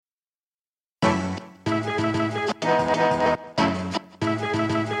Hi,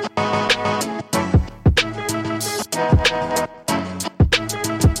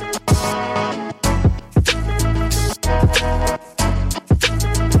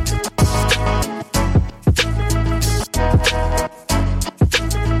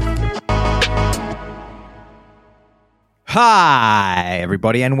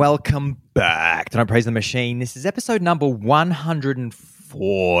 everybody, and welcome back to Don't Praise the Machine. This is episode number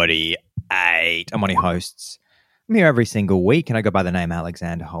 148. I'm one of your hosts. I'm here every single week, and I go by the name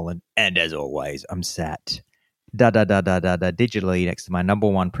Alexander Holland. And as always, I'm sat digitally next to my number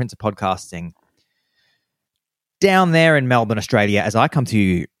one Prince of Podcasting down there in Melbourne, Australia, as I come to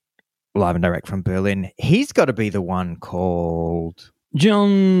you live and direct from Berlin. He's got to be the one called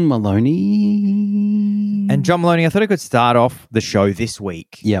John Maloney. And John Maloney, I thought I could start off the show this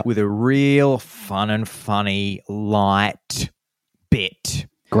week with a real fun and funny, light bit.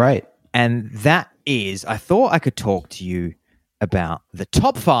 Great. And that is, I thought I could talk to you about the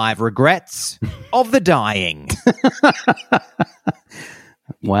top 5 regrets of the dying.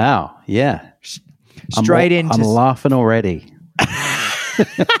 Wow. Yeah. Straight into... I'm laughing already.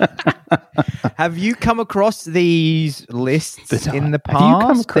 Have you come across these lists in the past? Have you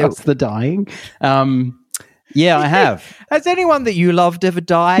come across the dying? Yeah, I have. Has anyone that you loved ever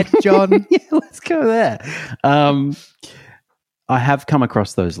died, John? Yeah, let's go there. I have come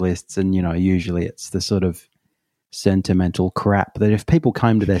across those lists, and, you know, usually it's the sort of sentimental crap that if people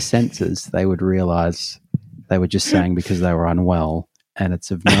came to their senses, they would realize they were just saying because they were unwell, and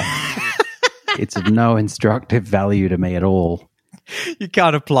it's of no instructive value to me at all. You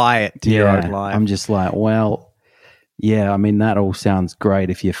can't apply it to your own life. I'm just like, well, yeah, I mean, that all sounds great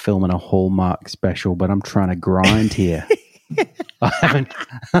if you're filming a Hallmark special, but I'm trying to grind here. I haven't.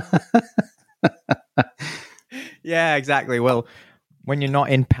 Yeah, exactly. Well, when you're not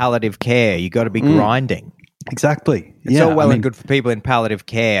in palliative care, you got to be grinding. Exactly. It's all well and good for people in palliative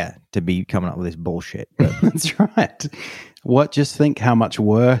care to be coming up with this bullshit. But. That's right. Just think how much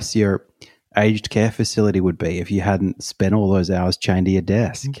worse your aged care facility would be if you hadn't spent all those hours chained to your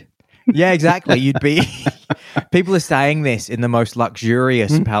desk. Yeah, exactly. You'd be... People are saying this in the most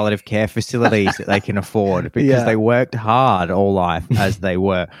luxurious palliative care facilities that they can afford because they worked hard all life as they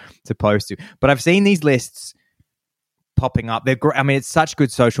were supposed to. But I've seen these lists popping up. They're I mean, it's such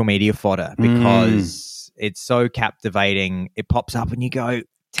good social media fodder because it's so captivating. It pops up and you go,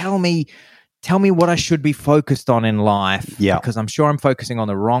 tell me what I should be focused on in life because I'm sure I'm focusing on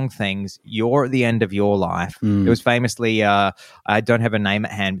the wrong things. You're at the end of your life. It was famously, I don't have a name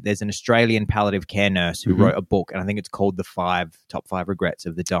at hand, but there's an Australian palliative care nurse who wrote a book, and I think it's called The Top 5 Regrets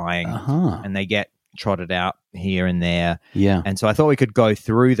of the Dying. And they get trotted out here and there. Yeah. And so I thought we could go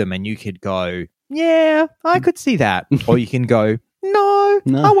through them and you could go, yeah, I could see that. Or you can go, no,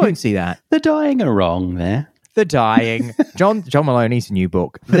 I won't see that. The dying are wrong there. The Dying. John Maloney's new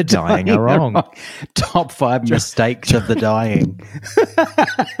book, The Dying Are Wrong. Top 5 mistakes of the dying.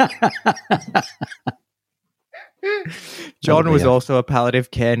 John was also a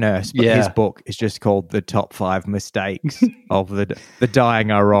palliative care nurse, but his book is just called The Top 5 Mistakes of the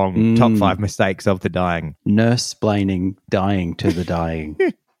Dying Are Wrong. Top 5 Mistakes of the Dying. Nurse-splaining dying to the dying.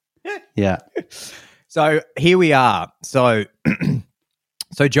 Yeah. So here we are. So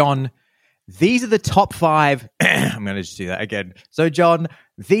John... These are the top 5. I'm going to just do that again. So, John,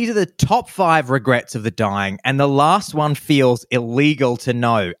 these are the top 5 regrets of the dying, and the last one feels illegal to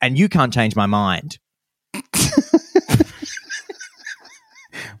know, and you can't change my mind.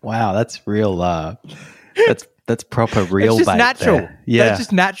 Wow, that's real. That's proper real. It's just bait natural. There. Yeah, that's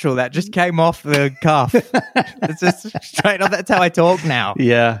just natural. That just came off the cuff. It's just straight off. That's how I talk now.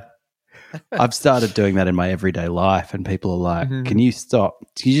 Yeah. I've started doing that in my everyday life, and people are like, Can you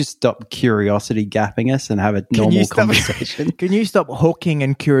just stop curiosity gapping us and have a normal conversation? Can you stop hooking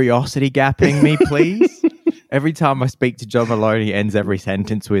and curiosity gapping me, please? Every time I speak to John Maloney, he ends every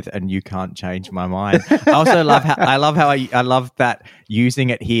sentence with, and you can't change my mind. I also love how I love that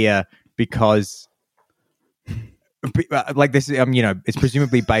using it here because like this, it's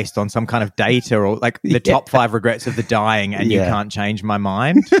presumably based on some kind of data or like the top 5 regrets of the dying, and you can't change my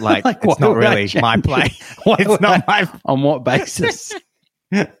mind. Like it's not really my play. It's not my. On what basis?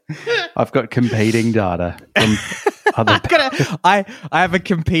 I've got competing data from other. I have a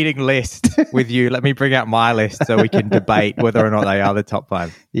competing list with you. Let me bring out my list so we can debate whether or not they are the top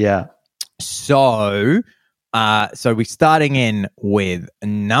 5. Yeah. So we're starting in with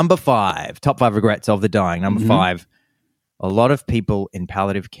number 5, top 5 regrets of the dying. Number 5, a lot of people in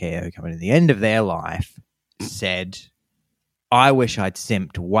palliative care who come to the end of their life said, I wish I'd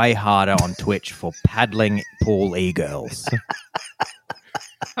simped way harder on Twitch for paddling pool e-girls.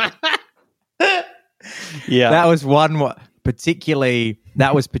 Yeah. That was one particularly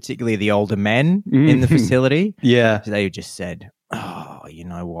the older men in the facility. Yeah. They just said, "Oh, you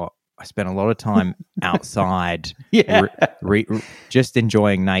know what? I spent a lot of time outside, just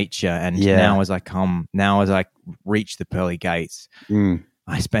enjoying nature, and now as I reach the pearly gates, I'm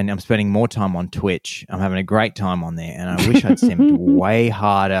spending more time on Twitch. I'm having a great time on there, and I wish I'd simped way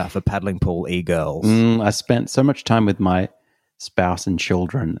harder for paddling pool e-girls. I spent so much time with my spouse and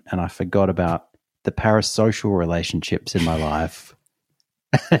children, and I forgot about the parasocial relationships in my life."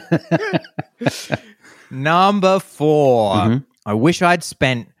 Number 4. I wish I'd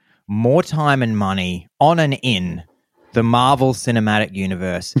spent more time and money on and in the Marvel Cinematic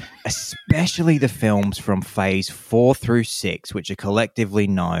Universe, especially the films from Phase 4 through 6, which are collectively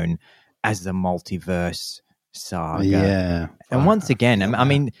known as the Multiverse Saga. Yeah. And once again, I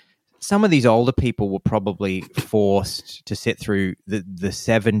mean, some of these older people were probably forced to sit through the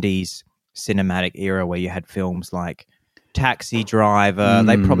 70s cinematic era where you had films like Taxi Driver.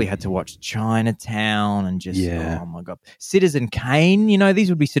 They probably had to watch Chinatown and just, oh my God. Citizen Kane, these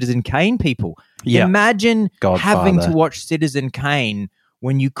would be Citizen Kane people. Yeah. Imagine Godfather. having to watch Citizen Kane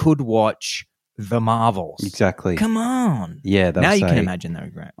when you could watch the Marvels. Exactly. Come on. Yeah. Now you can imagine that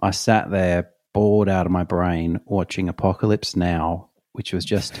regret. I sat there bored out of my brain watching Apocalypse Now, which was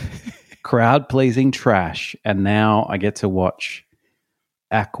just crowd-pleasing trash. And now I get to watch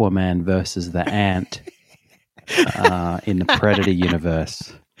Aquaman versus the Ant in the Predator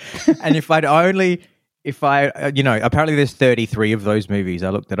universe. And apparently there's 33 of those movies. I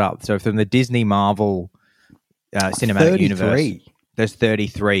looked it up. So from the Disney Marvel cinematic universe, there's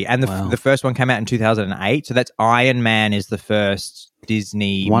 33. And the first one came out in 2008. So that's Iron Man is the first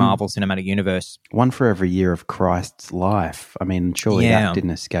Disney Marvel cinematic universe. One for every year of Christ's life. I mean, surely that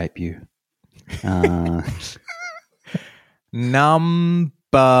didn't escape you.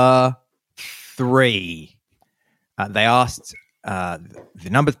 Number 3. They asked the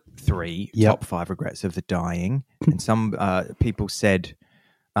number 3 top 5 regrets of the dying, and some people said,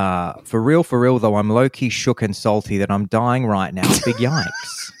 for real though, I'm low-key shook and salty that I'm dying right now. Big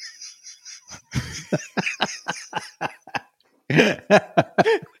yikes.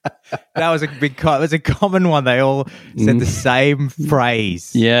 That was a common one. They all said the same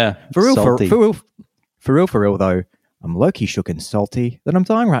phrase. Yeah. For real though, I'm low-key shook and salty that I'm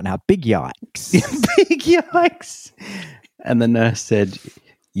dying right now. Big yikes. Big yikes. And the nurse said,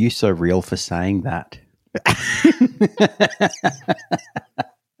 "You so real for saying that."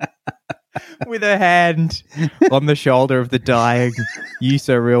 With her hand on the shoulder of the dying. "You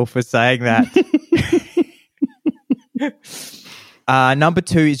so real for saying that." Number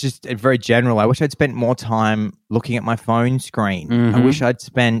 2 is just very general. I wish I'd spent more time looking at my phone screen. I wish I'd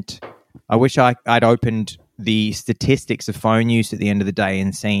opened the statistics of phone use at the end of the day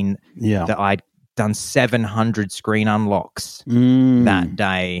and seen that I'd done 700 screen unlocks that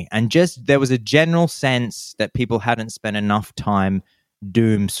day. And just there was a general sense that people hadn't spent enough time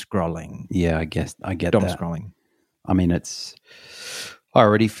doom scrolling. Yeah, I get Doom that. scrolling. I mean, I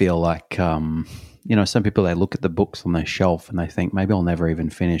already feel like, some people, they look at the books on their shelf and they think, maybe I'll never even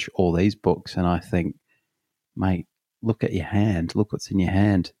finish all these books. And I think, mate, look at your hand. Look what's in your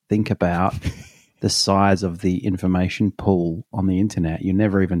hand. Think about the size of the information pool on the internet. You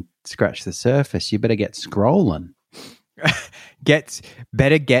never even scratch the surface. You better get scrolling.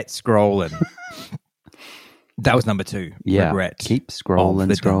 Better get scrolling. That was number 2. Yeah. Regret. Keep scrolling.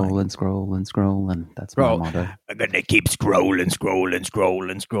 That's my motto. I'm going to keep scrolling.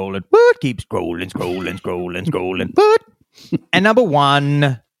 What? Keep scrolling. What? And number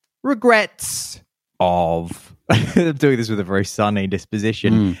 1, regrets of... I'm doing this with a very sunny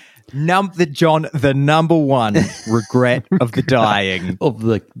disposition. The number 1 regret of the dying. Of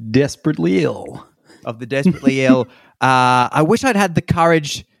the desperately ill. I wish I'd had the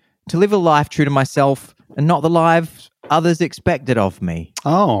courage to live a life true to myself and not the lives others expected of me.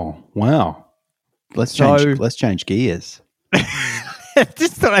 Oh, wow. Let's change gears.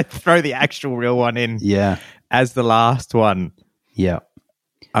 Just thought I'd throw the actual real one in as the last one. Yeah.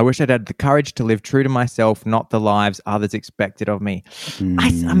 I wish I'd had the courage to live true to myself, not the lives others expected of me.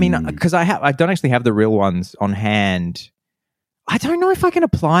 I mean, because I don't actually have the real ones on hand. I don't know if I can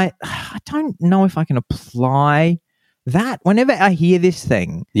apply that. Whenever I hear this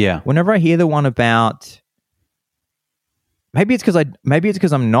thing, whenever I hear the one about, maybe it's because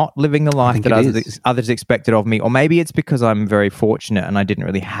I'm not living the life that others expected of me, or maybe it's because I'm very fortunate and I didn't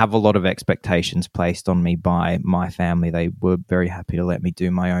really have a lot of expectations placed on me by my family. They were very happy to let me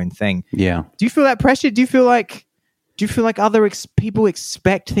do my own thing. Yeah. Do you feel that pressure? Do you feel like other people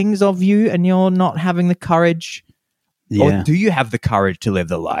expect things of you and you're not having the courage Yeah. Or do you have the courage to live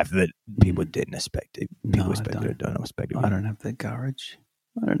the life that people didn't expect? People No, expected it, don't expect it. I don't have the courage.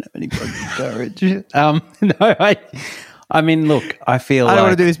 I don't have any fucking courage. No, I mean, look, I feel I don't like,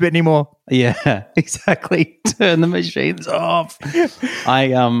 want to do this bit anymore. Yeah, exactly. Turn the machines off.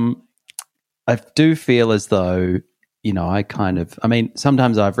 I do feel as though, you know,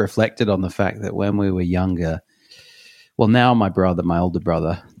 sometimes I've reflected on the fact that when we were younger, well, now my older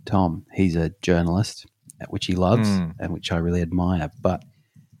brother, Tom, he's a journalist, which he loves and which I really admire. But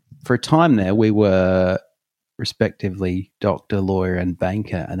for a time there, we were respectively doctor, lawyer, and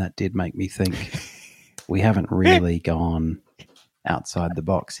banker, and that did make me think we haven't really gone outside the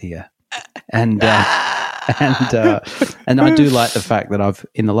box here. And I do like the fact that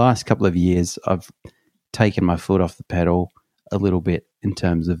in the last couple of years, I've taken my foot off the pedal a little bit in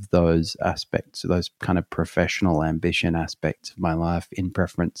terms of those aspects, those kind of professional ambition aspects of my life, in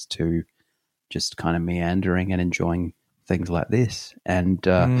preference to just kind of meandering and enjoying things like this. And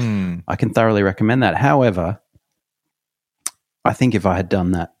I can thoroughly recommend that. However, I think if I had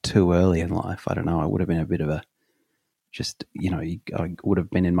done that too early in life, I don't know, I would have been a bit of a I would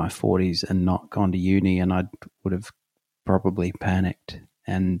have been in my 40s and not gone to uni, and I would have probably panicked.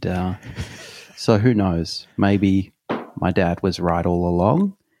 And so who knows? Maybe my dad was right all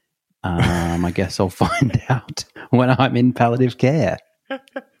along. I guess I'll find out when I'm in palliative care.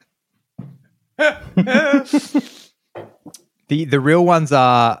 The real ones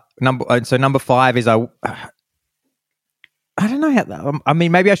are number 5 is I don't know I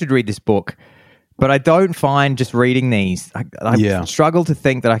mean, maybe I should read this book, but I don't find just reading these. I struggle to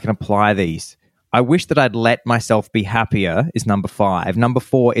think that I can apply these. I wish that I'd let myself be happier is number 5. Number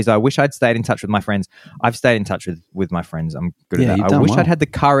 4 is I wish I'd stayed in touch with my friends. I've stayed in touch with my friends. I'm good at that. I wish I'd had the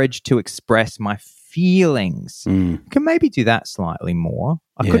courage to express my feelings. Can maybe do that slightly more.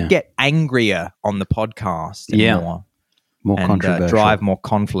 I could get angrier on the podcast and more controversial. Drive more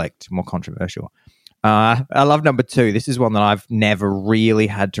conflict, more controversial. I love number 2. This is one that I've never really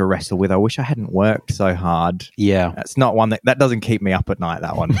had to wrestle with. I wish I hadn't worked so hard. Yeah. That's not one that doesn't keep me up at night,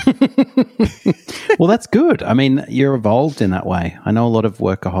 that one. Well, that's good. I mean, you're evolved in that way. I know a lot of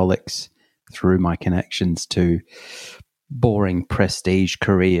workaholics through my connections to boring prestige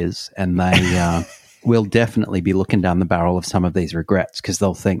careers, and they will definitely be looking down the barrel of some of these regrets because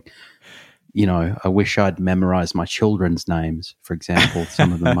they'll think, you know, I wish I'd memorized my children's names, for example,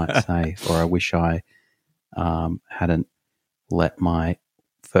 some of them might say, or I wish I hadn't let my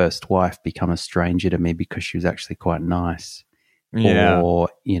first wife become a stranger to me because she was actually quite nice. Yeah. Or,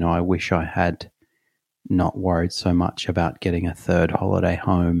 you know, I wish I had not worried so much about getting a third holiday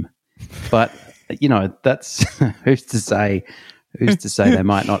home. But, you know, that's who's to say they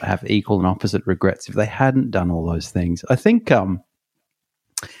might not have equal and opposite regrets if they hadn't done all those things. I think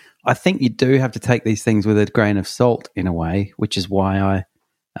you do have to take these things with a grain of salt in a way, which is why I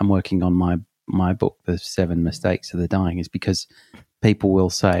am working on my book, The 7 Mistakes of the Dying, is because people will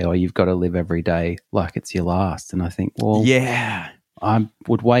say, oh, you've got to live every day like it's your last. And I think, well, yeah, I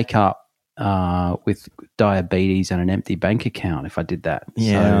would wake up with diabetes and an empty bank account if I did that.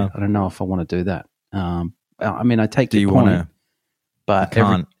 Yeah. So I don't know if I want to do that. I mean, I take your point, but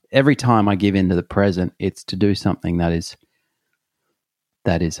every time I give in to the present, it's to do something that is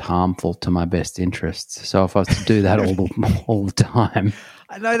harmful to my best interests. So if I was to do that all the time,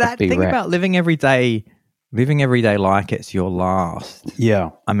 I know that thing about living every day like it's your last.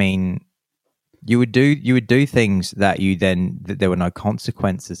 Yeah, I mean, you would do things that there were no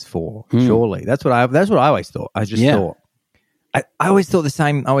consequences for. Surely that's what I always thought. I just thought. I always thought the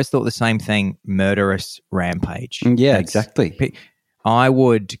same. I always thought the same thing. Murderous rampage. Yeah, exactly. I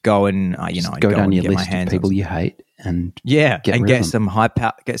would go and go down your list of people you hate and get some high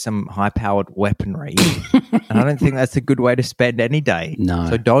powered weaponry. And I don't think that's a good way to spend any day. No,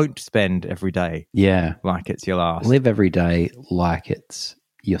 so don't spend every day. Like it's your last. Live every day like it's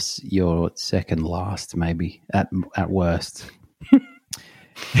your second last, maybe at worst.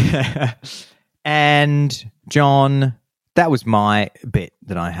 And John, that was my bit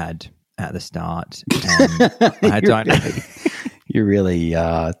that I had at the start. And You're really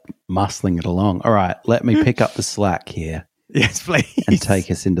muscling it along. All right, let me pick up the slack here. Yes, please. And take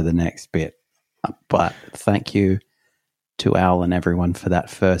us into the next bit. But thank you to Al and everyone for that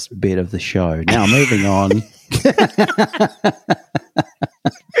first bit of the show. Now, moving on.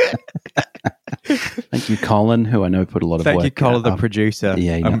 Thank you, Colin, who I know put a lot of work. Thank you, Colin, the producer.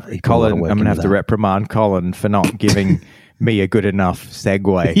 Yeah, Colin, I'm going to have to reprimand Colin for not giving me a good enough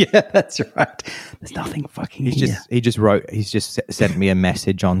segue. Yeah, that's right. There's nothing fucking He's just sent me a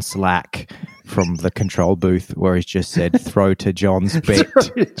message on Slack from the control booth where he's just said, throw to John's bit.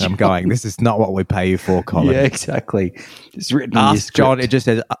 And I'm going, this is not what we pay you for, Colin. Yeah, exactly. It's written in your Ask script. John, it just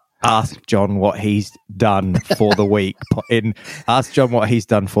says, ask John what he's done for the week. Ask John what he's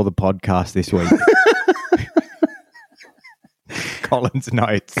done for the podcast this week. Colin's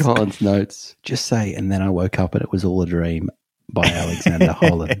notes. Just say, and then I woke up and it was all a dream by Alexander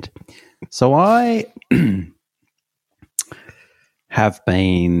Holland. So I have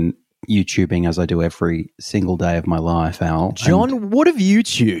been YouTubing as I do every single day of my life, Al. John, what have you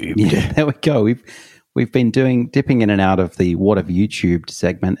tubed? Yeah, there we go. We've been dipping in and out of the what have you tubed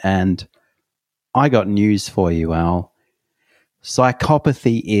segment, and I got news for you, Al.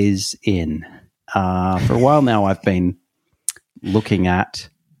 Psychopathy is in. For a while now, I've been looking at.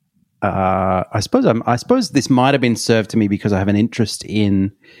 I suppose this might have been served to me because I have an interest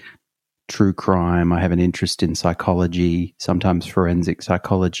in true crime. I have an interest in psychology, sometimes forensic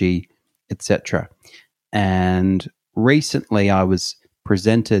psychology, etc. And recently, I was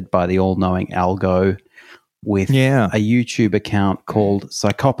presented by the all-knowing Algo with a YouTube account called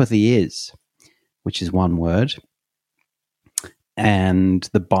Psychopathy Is, which is one word. And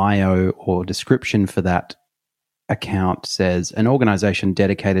the bio or description for that account says, an organization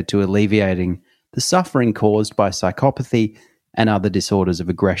dedicated to alleviating the suffering caused by psychopathy and other disorders of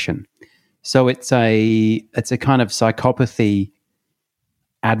aggression. So it's a kind of psychopathy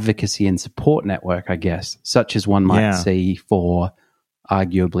advocacy and support network, I guess, such as one might see for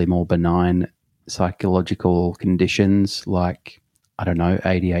arguably more benign psychological conditions like, I don't know,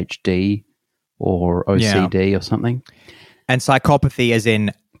 ADHD or OCD or something. And psychopathy as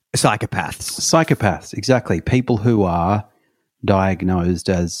in psychopaths. Psychopaths, exactly. People who are diagnosed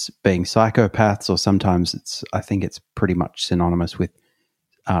as being psychopaths, or sometimes I think it's pretty much synonymous with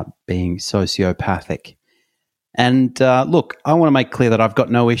being sociopathic. And look, I want to make clear that I've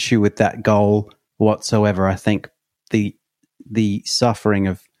got no issue with that goal whatsoever. I think the suffering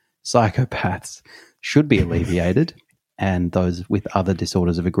of psychopaths should be alleviated and those with other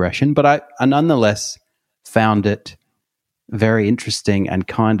disorders of aggression. But I nonetheless found it very interesting and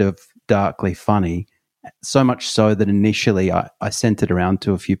kind of darkly funny, so much so that initially I sent it around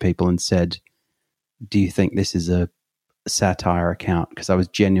to a few people and said, do you think this is a satire account? Because I was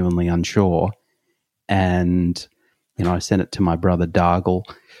genuinely unsure. And, I sent it to my brother Dargle,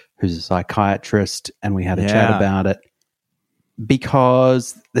 who's a psychiatrist, and we had a chat about it.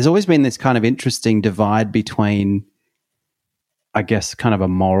 Because there's always been this kind of interesting divide between, I guess, kind of a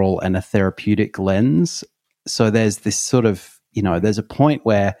moral and a therapeutic lens. So there's this sort of, there's a point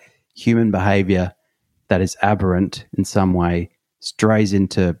where human behavior that is aberrant in some way strays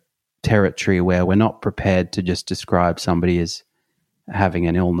into territory where we're not prepared to just describe somebody as having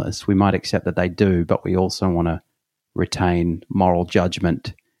an illness. We might accept that they do, but we also want to retain moral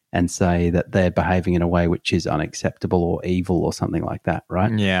judgment and say that they're behaving in a way which is unacceptable or evil or something like that,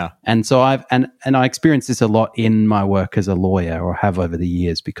 right? Yeah. And so I experienced this a lot in my work as a lawyer, or have over the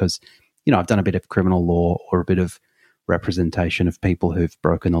years, because I've done a bit of criminal law or a bit of representation of people who've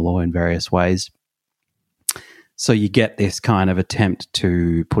broken the law in various ways. So you get this kind of attempt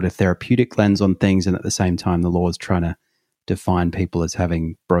to put a therapeutic lens on things, and at the same time, the law is trying to define people as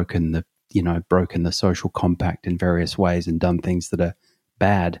having broken the social compact in various ways and done things that are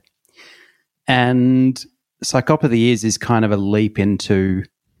bad. And Psychopathy is kind of a leap into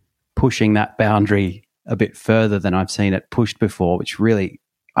pushing that boundary a bit further than I've seen it pushed before, which really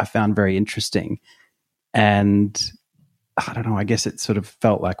I found very interesting. And I don't know, I guess it sort of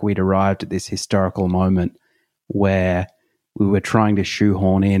felt like we'd arrived at this historical moment where we were trying to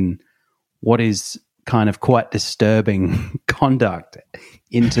shoehorn in what is kind of quite disturbing conduct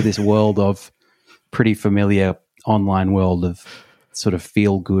into this world of pretty familiar online world of sort of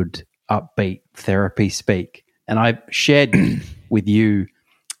feel-good, upbeat therapy speak. And I shared with you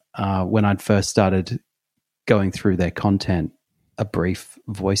when I'd first started going through their content, a brief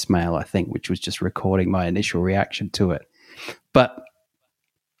voicemail, I think, which was just recording my initial reaction to it. But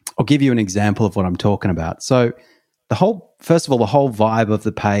I'll give you an example of what I'm talking about. So first of all, the whole vibe of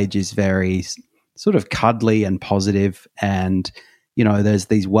the page is very sort of cuddly and positive. And, there's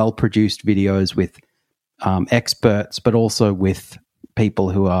these well-produced videos with experts, but also with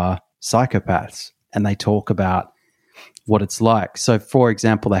people who are psychopaths, and they talk about what it's like. So, for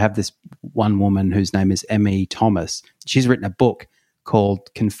example, they have this one woman whose name is M.E. Thomas. She's written a book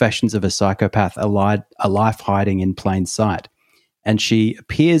called Confessions of a Psychopath, A Life Hiding in Plain Sight. And she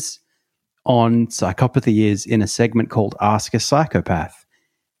appears on Psychopathy Is in a segment called Ask a Psychopath.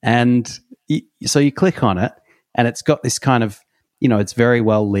 And so you click on it, and it's got this kind of, it's very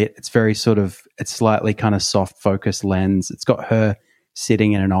well lit. It's very it's slightly kind of soft focus lens. It's got her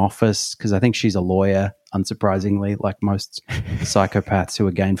sitting in an office, because I think she's a lawyer, unsurprisingly, like most psychopaths who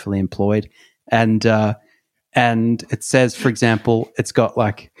are gainfully employed. And it says, for example, it's got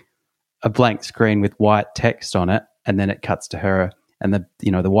like a blank screen with white text on it, and then it cuts to her, and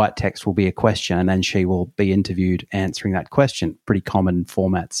the white text will be a question, and then she will be interviewed answering that question. Pretty common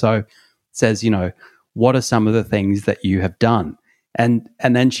format. So it says, what are some of the things that you have done? And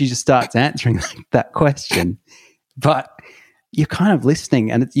then she just starts answering that question. But you're kind of listening,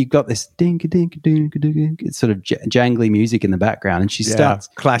 and you've got this dink dink dink dink. It's sort of jangly music in the background, and she starts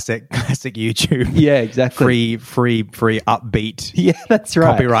classic YouTube. Yeah, exactly. Free upbeat. Yeah, that's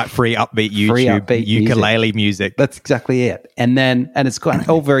right. Copyright free upbeat YouTube. Free upbeat ukulele music. That's exactly it. And it's quite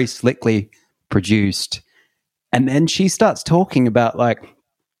all very slickly produced. And then she starts talking about like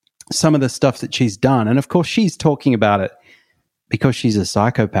some of the stuff that she's done, and of course she's talking about it because she's a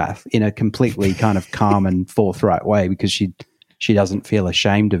psychopath in a completely kind of calm and forthright way, because she doesn't feel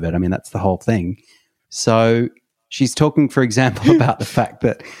ashamed of it. I mean, that's the whole thing. So she's talking, for example, about the fact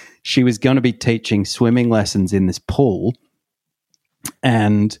that she was going to be teaching swimming lessons in this pool.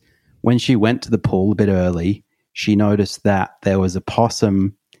 And when she went to the pool a bit early, she noticed that there was a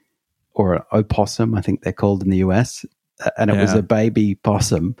possum, or an opossum, I think they're called in the US, and it was a baby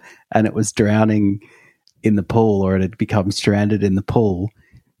possum, and it was drowning in the pool, or it had become stranded in the pool.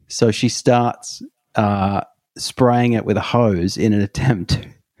 So she starts spraying it with a hose in an attempt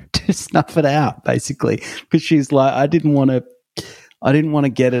to snuff it out, basically, because she's like, I didn't want to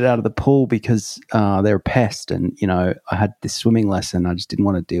get it out of the pool because they're a pest, and I had this swimming lesson, I just didn't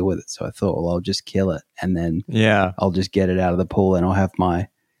want to deal with it, so I thought, well, I'll just kill it, and then I'll just get it out of the pool, and I'll have my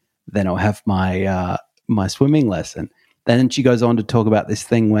my swimming lesson. Then she goes on to talk about this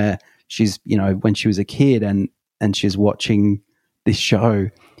thing where she's, when she was a kid and she's watching this show,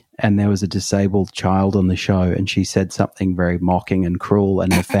 and there was a disabled child on the show, and she said something very mocking and cruel,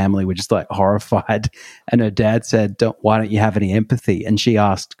 and her family were just like horrified. And her dad said, why don't you have any empathy? And she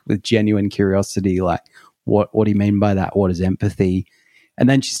asked with genuine curiosity, like, what do you mean by that? What is empathy? And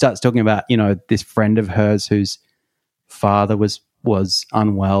then she starts talking about, this friend of hers whose father was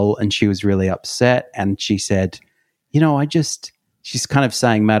unwell, and she was really upset. And she said, she's kind of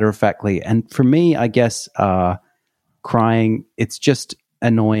saying matter-of-factly, and for me, I guess, crying, it's just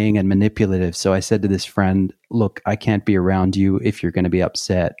annoying and manipulative. So I said to this friend, look, I can't be around you if you're going to be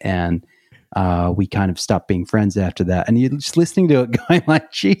upset. And we kind of stopped being friends after that. And you're just listening to it going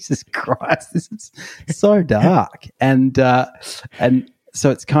like, Jesus Christ, this is so dark. And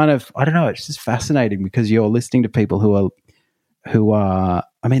so it's kind of, I don't know, it's just fascinating, because you're listening to people who are,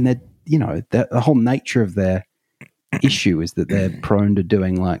 I mean, the whole nature of their issue is that they're prone to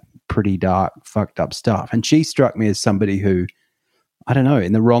doing like pretty dark, fucked up stuff. And she struck me as somebody who, I don't know,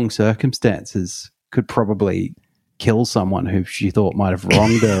 in the wrong circumstances could probably kill someone who she thought might have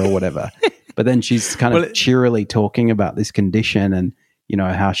wronged her or whatever. But then she's kind of cheerily talking about this condition and,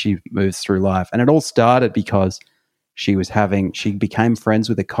 how she moves through life. And it all started because she became friends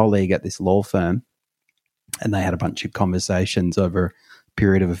with a colleague at this law firm, and they had a bunch of conversations over a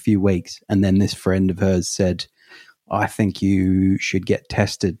period of a few weeks. And then this friend of hers said, I think you should get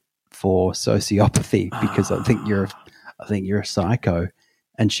tested for sociopathy, because I think you're a psycho.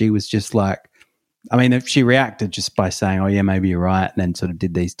 And she was just like, I mean, if she reacted just by saying, oh yeah, maybe you're right. And then sort of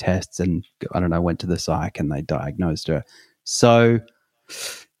did these tests and, I don't know, went to the psych and they diagnosed her. So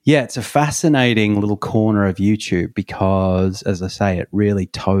yeah, it's a fascinating little corner of YouTube, because as I say, it really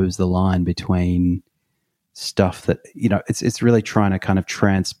toes the line between stuff that, it's really trying to kind of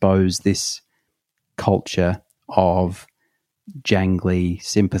transpose this culture of jangly,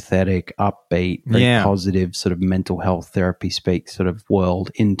 sympathetic, upbeat, very positive sort of mental health therapy speak sort of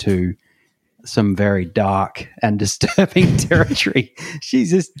world into some very dark and disturbing territory.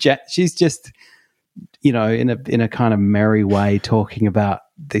 She's just in a kind of merry way talking about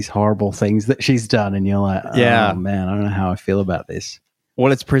these horrible things that she's done, and you're like, oh man, I don't know how I feel about this.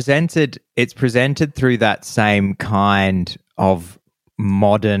 Well, it's presented through that same kind of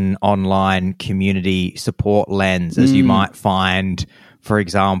modern online community support lens as you might find, for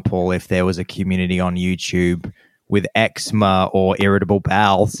example, if there was a community on YouTube with eczema or irritable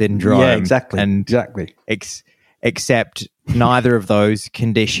bowel syndrome. Yeah, exactly. Except neither of those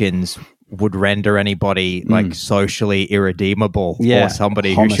conditions would render anybody like socially irredeemable or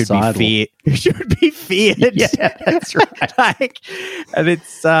somebody homicidal. who should be feared. Yeah, that's right. And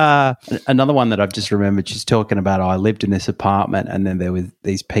it's another one that I've just remembered. She's talking about, I lived in this apartment, and then there were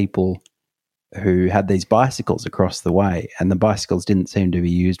these people who had these bicycles across the way, and the bicycles didn't seem to be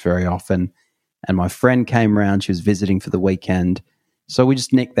used very often. And my friend came around, she was visiting for the weekend, so we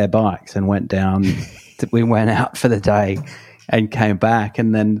just nicked their bikes and went down. We went out for the day and came back.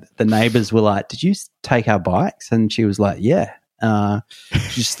 And then the neighbors were like, "Did you take our bikes?" And she was like, "Yeah."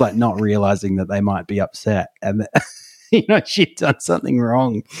 Just like not realizing that they might be upset and that, she'd done something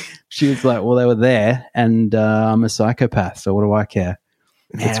wrong. She was like, "Well, they were there, and I'm a psychopath, so what do I care?"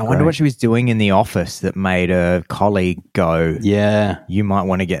 Man, I wonder what she was doing in the office that made a colleague go, "Yeah, you might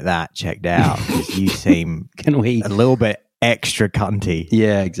want to get that checked out because you seem a little bit extra cunty."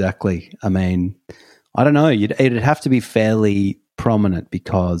 Yeah, exactly. I mean, I don't know. It'd have to be fairly prominent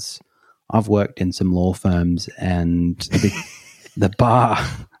because I've worked in some law firms and the bar,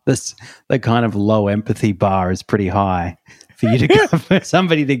 the kind of low empathy bar is pretty high for you to go, for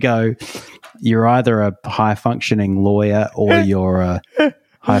somebody to go, you're either a high functioning lawyer or you're a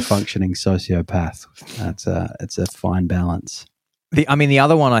high functioning sociopath. It's a fine balance. The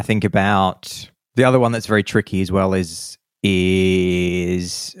other one I think about, the other one that's very tricky as well is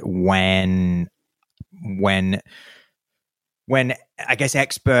when I guess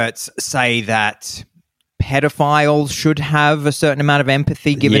experts say that pedophiles should have a certain amount of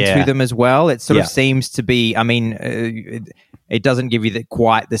empathy given to them as well. It sort of seems to be, it doesn't give you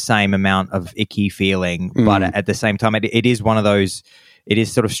quite the same amount of icky feeling, but at the same time, it is one of those, it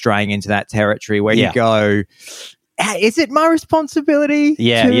is sort of straying into that territory where you go, is it my responsibility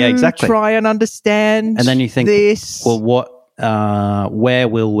to exactly. try and understand and then you think, this? Well, where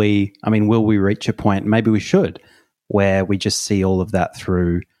will we reach a point, maybe we should, where we just see all of that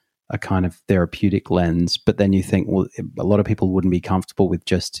through a kind of therapeutic lens, but then you think, well, a lot of people wouldn't be comfortable with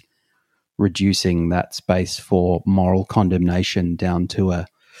just reducing that space for moral condemnation down to a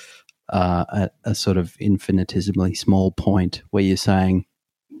sort of infinitesimally small point where you're saying,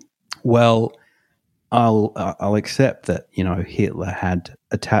 well, I'll accept that, Hitler had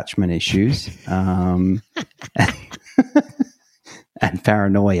attachment issues and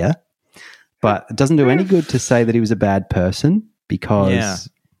paranoia, but it doesn't do any good to say that he was a bad person because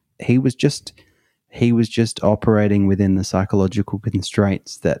he was just operating within the psychological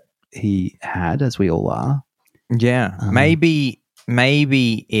constraints that he had, as we all are. Yeah, maybe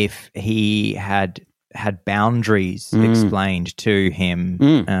if he had boundaries explained to him,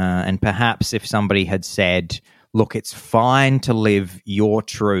 and perhaps if somebody had said, look, it's fine to live your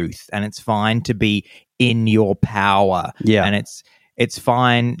truth and it's fine to be in your power, and it's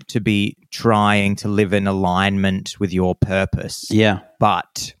fine to be trying to live in alignment with your purpose,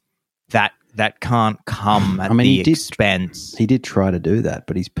 but that can't come at the expense. He did try to do that,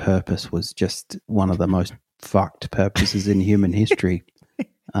 but his purpose was just one of the most fucked purposes in human history.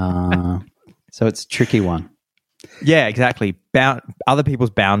 So it's a tricky one. Yeah, exactly. Other people's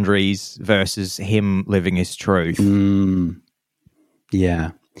boundaries versus him living his truth.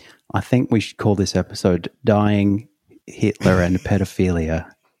 Yeah. I think we should call this episode Dying, Hitler and Pedophilia.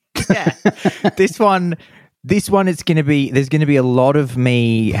 Yeah. This one it's going to be, there's going to be a lot of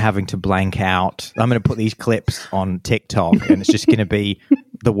me having to blank out. I'm going to put these clips on TikTok and it's just going to be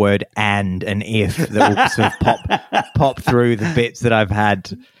the word and if that will sort of pop through the bits that I've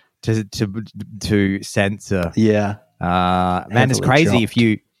had to censor. Yeah. Man, it's crazy. If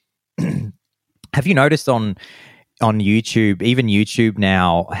you have you noticed on YouTube, even YouTube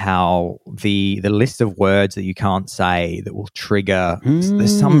now, how the list of words that you can't say that will trigger,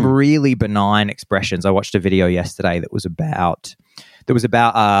 there's some really benign expressions. I watched a video yesterday that was about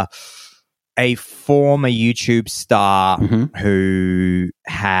a former YouTube star who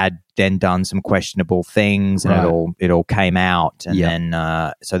had then done some questionable things, and it all came out, and then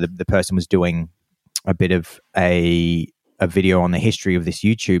so the person was doing a bit of a video on the history of this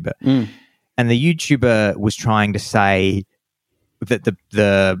YouTuber. And the YouTuber was trying to say that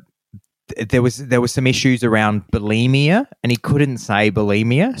there was some issues around bulimia, and he couldn't say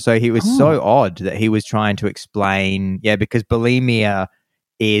bulimia. So he was so odd that he was trying to explain, because bulimia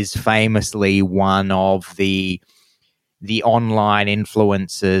is famously one of the online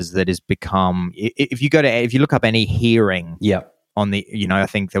influences that has become. If you look up any hearing, on the, I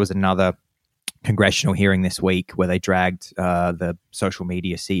think there was another congressional hearing this week where they dragged the social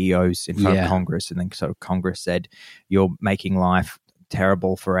media CEOs in front of Congress, and then so Congress said, you're making life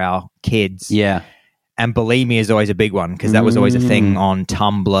terrible for our kids. Yeah. And bulimia is always a big one because that was always a thing on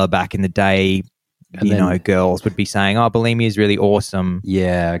Tumblr back in the day. And girls would be saying, oh, bulimia is really awesome.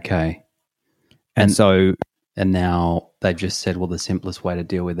 Yeah, okay. And so... And now they've just said, well, the simplest way to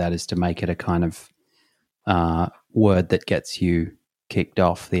deal with that is to make it a kind of word that gets you kicked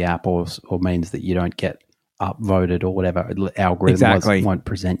off the app or means that you don't get upvoted or whatever. The algorithm won't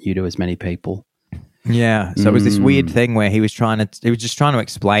present you to as many people. Yeah. So it was this weird thing where he was just trying to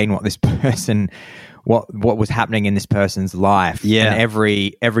explain what this person what was happening in this person's life. Yeah.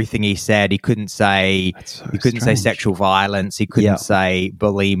 And everything he said, he couldn't say. He couldn't say sexual violence. He couldn't say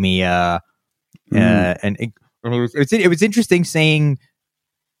bulimia. And it was interesting seeing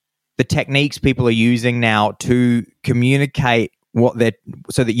the techniques people are using now to communicate what they're,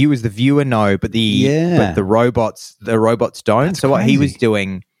 so that you as the viewer know, but the robots don't. That's so what crazy. he was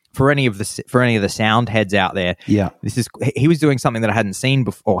doing for any of the sound heads out there, he was doing something that I hadn't seen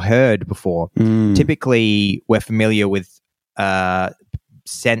or heard before. Typically, we're familiar with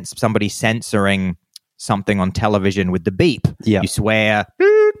somebody censoring something on television with the beep. You swear.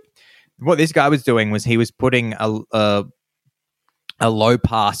 Beep. What this guy was doing was he was putting a low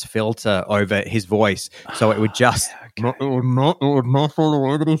pass filter over his voice, so it would just not follow the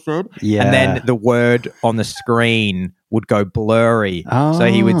word that he said. And then the word on the screen would go blurry. So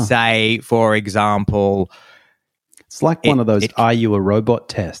he would say, for example, it's like one of those "Are you a robot?"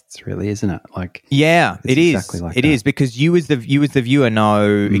 tests, really, isn't it? Like, it is. Exactly like it is, because you as the viewer know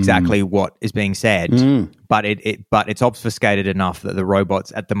exactly what is being said, but it's obfuscated enough that the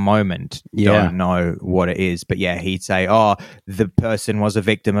robots at the moment don't know what it is. But he'd say, "Oh, the person was a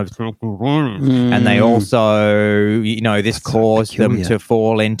victim of," and they also, this caused them to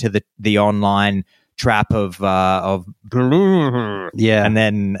fall into the online trap of and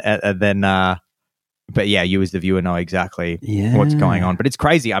then. But you as the viewer know exactly what's going on. But it's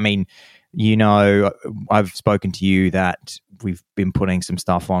crazy. I mean, I've spoken to you that we've been putting some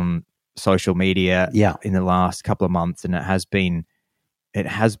stuff on social media in the last couple of months, and it has been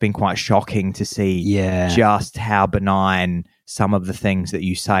quite shocking to see just how benign some of the things that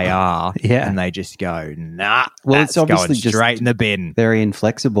you say are, and they just go, nah. Well, it's obviously going straight in the bin. Very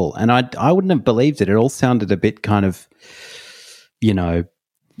inflexible, and I wouldn't have believed it. It all sounded a bit kind of,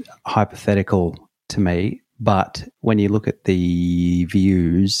 hypothetical to me, but when you look at the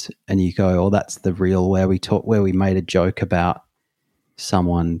views and you go, "Oh, that's the real," where we made a joke about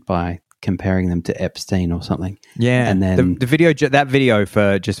someone by comparing them to Epstein or something. Yeah, and then the video, that video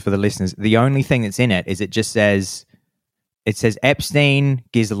for the listeners, the only thing that's in it is it just says Epstein,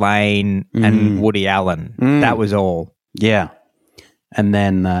 Ghislaine, and Woody Allen. That was all. Yeah, and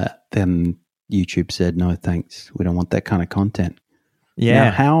then YouTube said, "No, thanks, we don't want that kind of content." Yeah,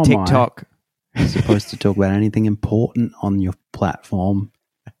 now, how am TikTok supposed to talk about anything important on your platform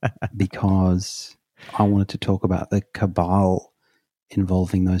because I wanted to talk about the cabal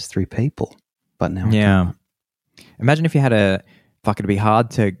involving those three people, but now imagine if you had it'd be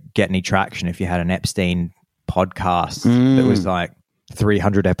hard to get any traction if you had an Epstein podcast that was like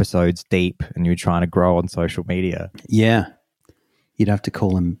 300 episodes deep and you were trying to grow on social media. You'd have to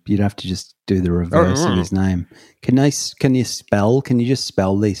call him, you'd have to just do the reverse of his name. Can you just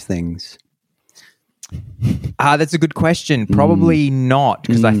spell these things? That's a good question. Probably not,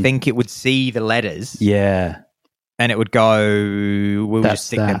 because I think it would see the letters. Yeah. And it would go, we'll just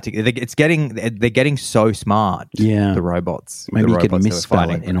stick them together. They're getting so smart. Yeah. The robots. Maybe you could misspell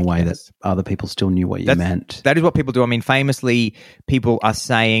it in a way that other people still knew what you meant. That is what people do. I mean, famously, people are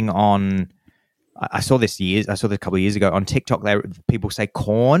saying I saw this a couple of years ago on TikTok. People say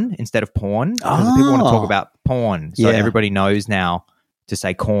corn instead of porn because people want to talk about porn. So everybody knows now to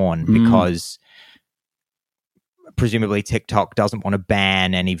say corn because presumably TikTok doesn't want to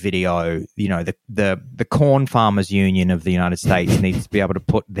ban any video. The Corn Farmers Union of the United States needs to be able to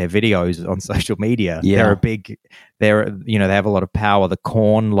put their videos on social media. Yeah. They have a lot of power, the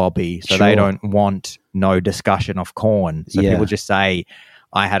corn lobby, so they don't want no discussion of corn. So people just say,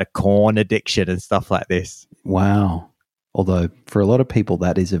 I had a corn addiction and stuff like this. Wow. Although for a lot of people,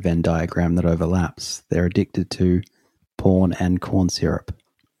 that is a Venn diagram that overlaps. They're addicted to porn and corn syrup.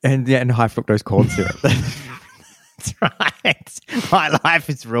 And high fructose corn syrup. That's right. My life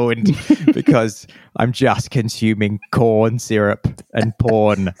is ruined because I'm just consuming corn syrup and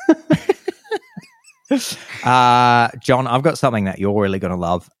porn. John, I've got something that you're really going to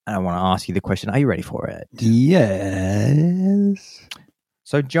love, and I want to ask you the question. Are you ready for it? Yes.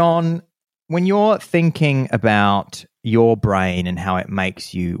 So, John, when you're thinking about your brain and how it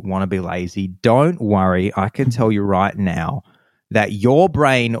makes you want to be lazy, don't worry. I can tell you right now that your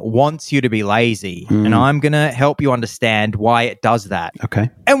brain wants you to be lazy, and I'm going to help you understand why it does that. Okay.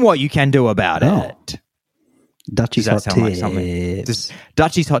 And what you can do about it. Dutchie's hot tips. Like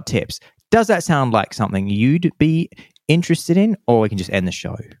Dutchie's hot tips. Does that sound like something you'd be interested in, or we can just end the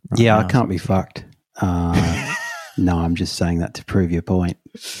show? I can't be fucked. No, I'm just saying that to prove your point.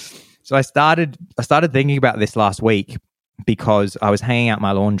 So I started thinking about this last week because I was hanging out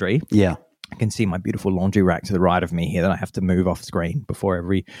my laundry. Yeah. I can see my beautiful laundry rack to the right of me here that I have to move off screen before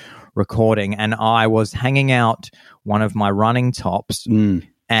every recording. And I was hanging out one of my running tops, and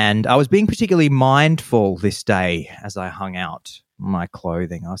And I was being particularly mindful this day as I hung out my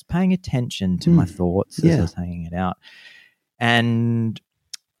clothing. I was paying attention to my thoughts as I was hanging it out. And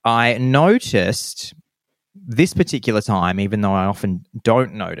I noticed this particular time, even though I often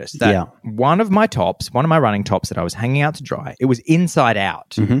don't notice, that one of my running tops that I was hanging out to dry, it was inside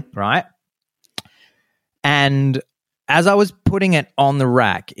out, right? And as I was putting it on the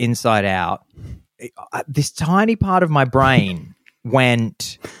rack inside out, this tiny part of my brain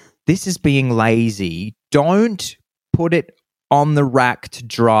went, this is being lazy. Don't put it on the rack to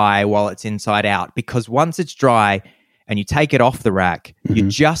dry while it's inside out, because once it's dry and you take it off the rack, you're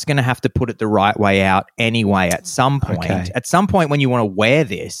just going to have to put it the right way out anyway at some point. Okay. At some point when you want to wear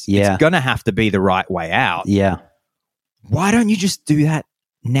this, it's going to have to be the right way out. Yeah. Why don't you just do that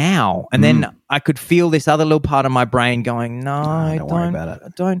now? And then I could feel this other little part of my brain going, no, don't worry about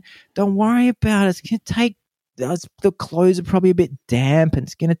it. Don't worry about it. It's going to take, the clothes are probably a bit damp and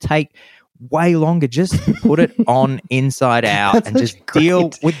it's going to take way longer. Just put it on inside out and just deal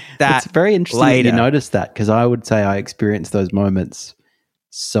with that. It's very interesting later. That you notice that, because I would say I experience those moments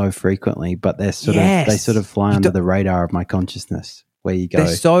so frequently, but they're they sort of fly under the radar of my consciousness. Where you go,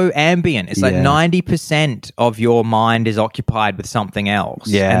 they're so ambient. It's like 90% of your mind is occupied with something else.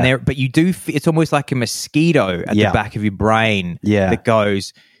 Yeah, and but you do. It's almost like a mosquito at the back of your brain that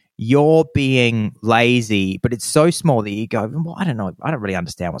goes, you're being lazy, but it's so small that you go, well, I don't know. I don't really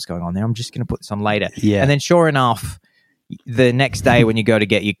understand what's going on there. I'm just going to put this on later. Yeah. And then sure enough, the next day when you go to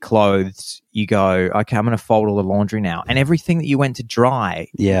get your clothes, you go, okay, I'm going to fold all the laundry now. And everything that you went to dry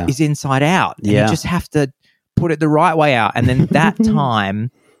is inside out. And you just have to put it the right way out. And then that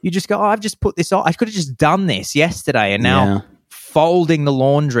time you just go, oh, I've just put this on. I could have just done this yesterday. And now folding the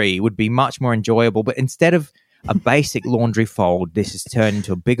laundry would be much more enjoyable. But instead of a basic laundry fold, this has turned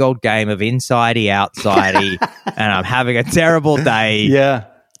into a big old game of insidey ousidey, and I'm having a terrible day. Yeah.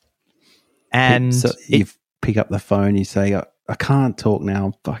 And so you pick up the phone, you say, I can't talk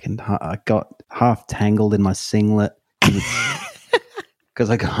now. I got half tangled in my singlet because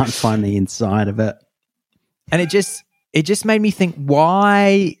I can't find the inside of it. And it just made me think,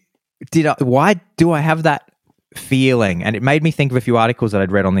 why do I have that feeling? And it made me think of a few articles that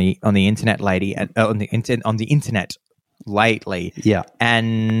I'd read on the internet on the internet lately. Yeah.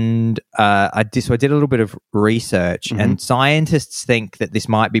 And I did a little bit of research, and scientists think that this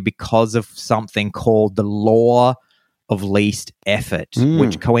might be because of something called the law of least effort,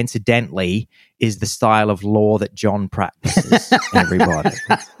 which coincidentally is the style of law that John practices. Everybody.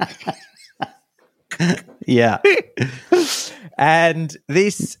 Yeah. And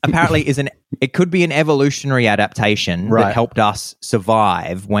this apparently it could be an evolutionary adaptation that helped us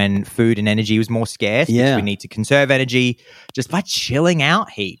survive when food and energy was more scarce. Yeah. We need to conserve energy just by chilling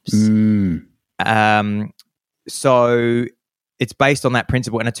out heaps. So it's based on that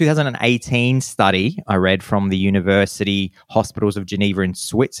principle. In a 2018 study I read from the University Hospitals of Geneva in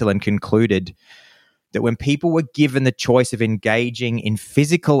Switzerland concluded that when people were given the choice of engaging in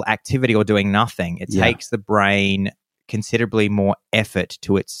physical activity or doing nothing, it takes the brain considerably more effort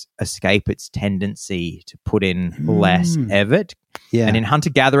to escape its tendency to put in less effort. Yeah. And in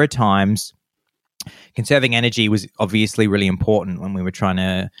hunter-gatherer times, conserving energy was obviously really important when we were trying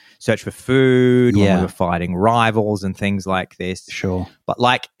to search for food, when we were fighting rivals and things like this. Sure. But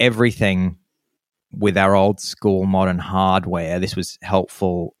like everything with our old school modern hardware, this was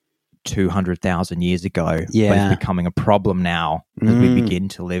helpful 200,000 years ago, but it's becoming a problem now as we begin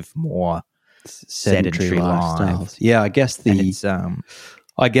to live more sedentary lifestyles. Yeah, I guess the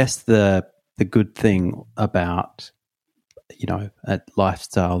good thing about a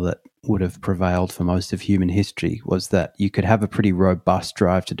lifestyle that would have prevailed for most of human history was that you could have a pretty robust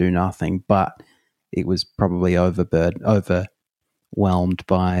drive to do nothing, but it was probably overwhelmed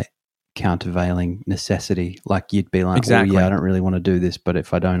by countervailing necessity. Like you'd be like, exactly. I don't really want to do this, but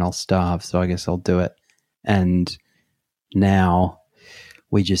if I don't, I'll starve, so I guess I'll do it. And now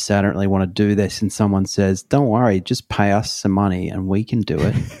we just say, I don't really want to do this, and someone says, don't worry, just pay us some money and we can do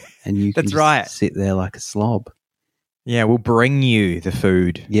it. And you can just sit there like a slob. Yeah, we'll bring you the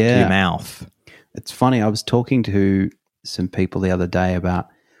food to your mouth. It's funny, I was talking to some people the other day about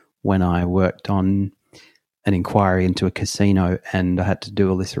when I worked on an inquiry into a casino, and I had to do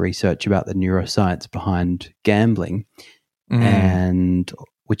all this research about the neuroscience behind gambling, and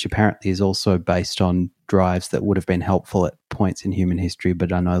which apparently is also based on drives that would have been helpful at points in human history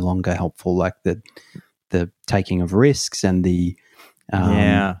but are no longer helpful, like the taking of risks and the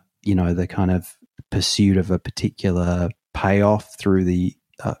the kind of pursuit of a particular payoff through the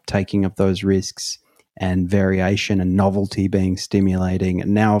taking of those risks, and variation and novelty being stimulating.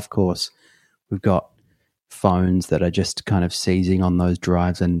 And now, of course, we've got phones that are just kind of seizing on those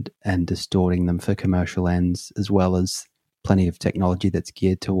drives and distorting them for commercial ends, as well as plenty of technology that's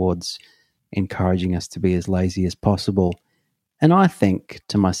geared towards encouraging us to be as lazy as possible. And I think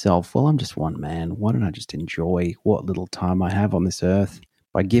to myself, well, I'm just one man. Why don't I just enjoy what little time I have on this earth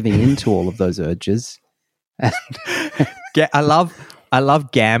by giving into all of those urges? I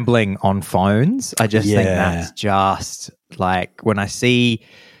love gambling on phones. I just think that's just like when I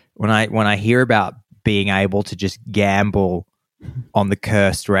hear about being able to just gamble on the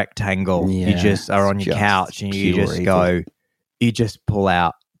cursed rectangle, you just are on your couch and you just evil. you just pull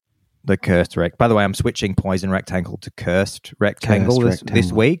out the cursed rectangle. By the way, I'm switching poison rectangle to cursed rectangle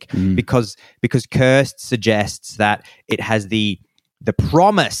this week because cursed suggests that it has the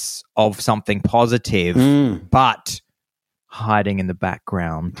promise of something positive, but hiding in the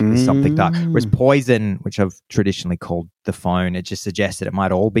background is something dark. Whereas poison, which I've traditionally called the phone, it just suggests that it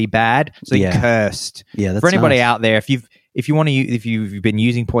might all be bad. So cursed. Yeah, that's for anybody out there, if you've been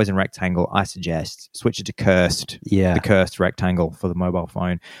using poison rectangle, I suggest switch it to cursed. Yeah, the cursed rectangle for the mobile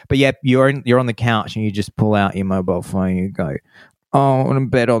phone. But yeah, you're on the couch and you just pull out your mobile phone. And you go, oh, I want to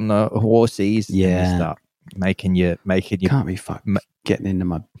bet on the horsies. Yeah, and you start making you can't be fucked getting into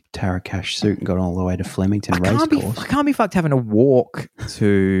my Taracash suit and got all the way to Flemington Racecourse. I can't be fucked having to walk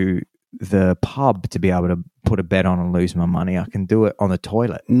to the pub to be able to put a bet on and lose my money. I can do it on the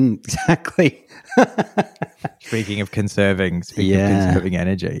toilet. Exactly. Speaking of conserving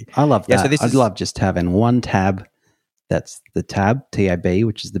energy. I love that. So I'd love just having one tab. That's the tab, TAB,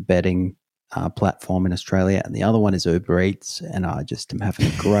 which is the betting platform in Australia. And the other one is Uber Eats. And I just am having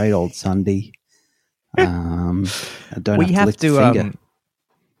a great old Sunday. I don't have to lift a finger.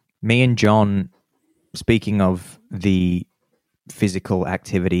 Me and John, speaking of the physical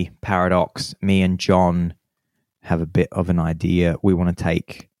activity paradox, me and John have a bit of an idea. We want to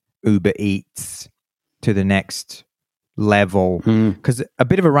take Uber Eats to the next level because a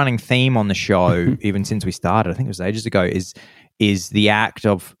bit of a running theme on the show, even since we started, I think it was ages ago, is the act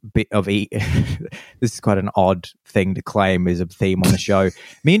of eat. This is quite an odd thing to claim as a theme on the show.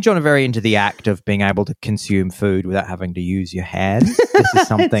 Me and John are very into the act of being able to consume food without having to use your hands. This is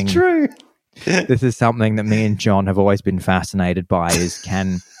something it's true. This is something that me and John have always been fascinated by.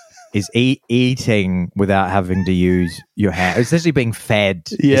 Eating without having to use your hands. It's essentially being fed.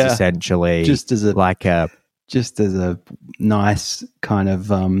 Yeah, is essentially just as a nice kind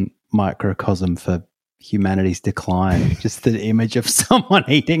of microcosm for humanity's decline. Just the image of someone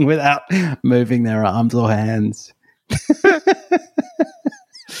eating without moving their arms or hands.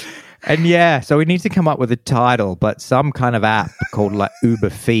 And yeah, so we need to come up with a title, but some kind of app called like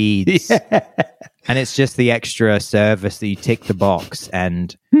Uber Feeds. Yeah. And it's just the extra service that you tick the box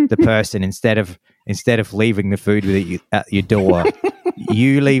and the person, instead of leaving the food with you at your door,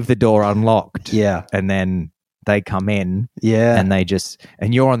 you leave the door unlocked. Yeah. And then they come in. Yeah.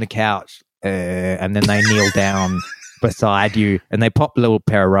 And you're on the couch. And then they kneel down beside you and they pop a little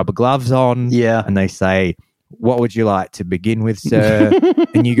pair of rubber gloves on. Yeah. And they say, what would you like to begin with, sir?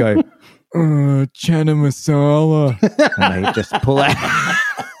 And you go, chana masala. And they just pull out.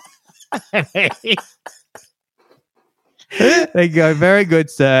 They go, very good,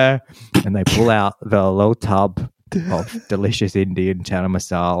 sir. And they pull out the little tub of delicious Indian chana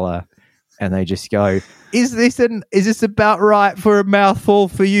masala. And they just go, is this about right for a mouthful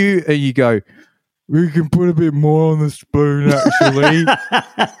for you? And you go, we can put a bit more on the spoon, actually.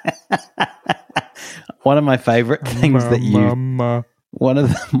 One of my favorite things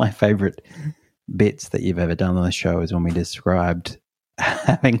my favorite bits that you've ever done on the show is when we described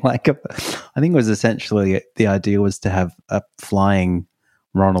having I think it was essentially the idea was to have a flying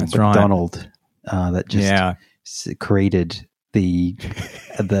Ronald McDonald that just secreted the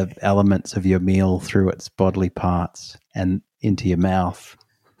elements of your meal through its bodily parts and into your mouth.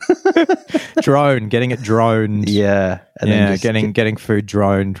 Getting it droned. Yeah. And then getting food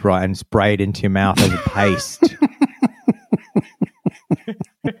droned, right, and sprayed into your mouth as a paste.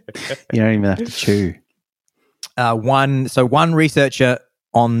 You don't even have to chew. One researcher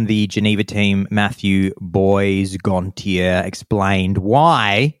on the Geneva team, Matthew Boys-Gontier, explained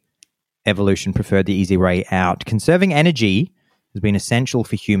why evolution preferred the easy way out. Conserving energy has been essential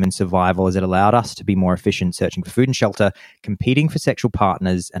for human survival as it allowed us to be more efficient searching for food and shelter, competing for sexual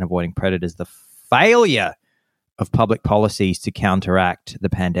partners, and avoiding predators. The failure of public policies to counteract the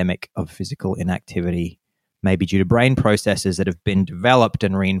pandemic of physical inactivity may be due to brain processes that have been developed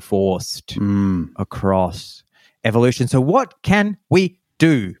and reinforced across evolution. So what can we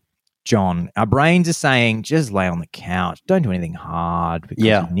do, John? Our brains are saying, just lay on the couch. Don't do anything hard because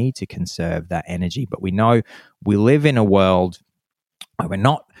you need to conserve that energy. But we know we live in a world where we're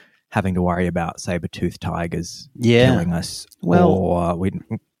not having to worry about saber-toothed tigers Yeah. killing us. Well, or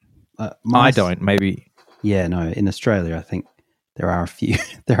I don't. Maybe. Yeah, no. In Australia, I think there are a few.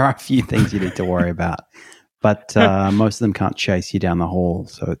 There are a few things you need to worry about, but most of them can't chase you down the hall,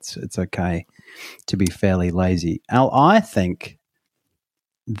 so it's okay to be fairly lazy. Al, I think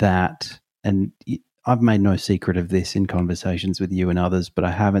that, and I've made no secret of this in conversations with you and others, but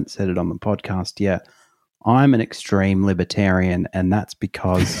I haven't said it on the podcast yet. I'm an extreme libertarian, and that's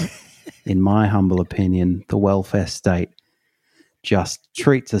because, in my humble opinion, the welfare state just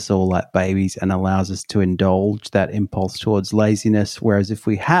treats us all like babies and allows us to indulge that impulse towards laziness. Whereas if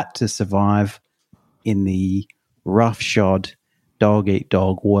we had to survive in the roughshod,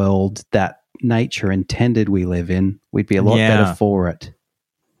 dog-eat-dog world that nature intended we live in, we'd be a lot better for it.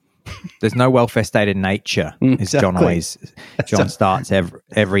 There's no welfare state in nature, as John starts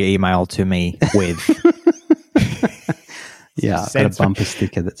every email to me with. Yeah, I've got a bumper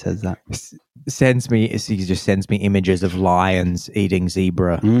sticker that says that. He just sends me images of lions eating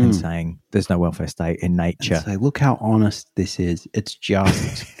zebra and saying, there's no welfare state in nature. And say, look how honest this is. It's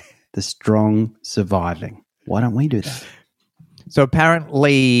just the strong surviving. Why don't we do that? So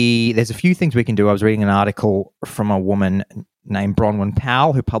apparently there's a few things we can do. I was reading an article from a woman named Bronwyn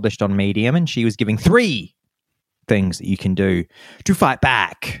Powell who published on Medium, and she was giving 3 things that you can do to fight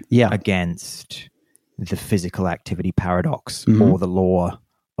back against the physical activity paradox or the law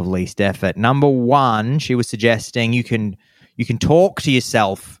of least effort. Number 1, she was suggesting you can talk to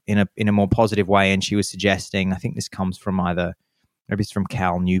yourself in a more positive way, and she was suggesting, I think this comes from maybe it's from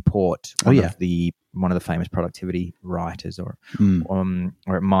Cal Newport, one of the famous productivity writers, or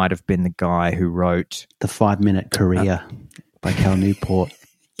it might have been the guy who wrote The 5-Minute Career by Cal Newport.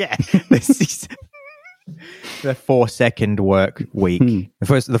 Yeah, this is the 4-second work week, the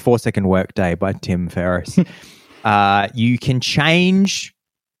 4-second work day by Tim Ferriss. You can change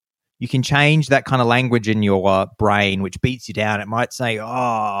that kind of language in your brain, which beats you down. It might say,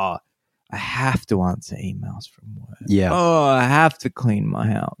 "Oh, I have to answer emails from work. Yeah. Oh, I have to clean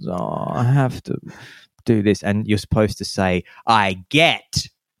my house. Oh, I have to do this." And you're supposed to say, "I get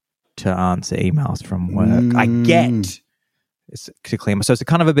to answer emails from work. I get to clean." So it's a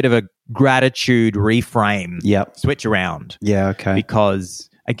kind of a bit of a gratitude reframe. Yep. Switch around. Yeah. Okay. Because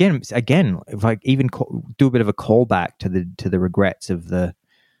again, if I even do a bit of a callback to the regrets of the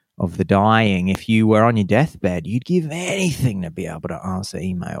dying, if you were on your deathbed, you'd give anything to be able to answer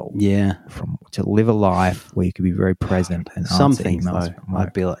email. Yeah. To live a life where you could be very present and some answer things, emails. Though,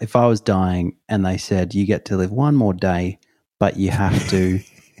 I'd be like, if I was dying and they said you get to live one more day, but you have to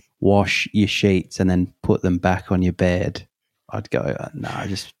wash your sheets and then put them back on your bed, I'd go, no,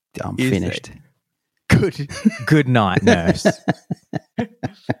 I'm finished. Good night, nurse.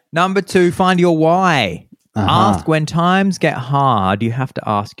 Number 2, find your why. Ask when times get hard, you have to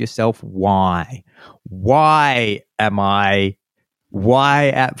ask yourself why. Why am I?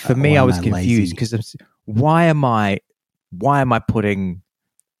 For me, I was confused because why am I putting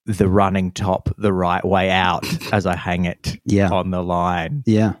the running top the right way out as I hang it on the line?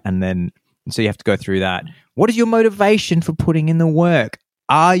 Yeah, and then so you have to go through that. What is your motivation for putting in the work?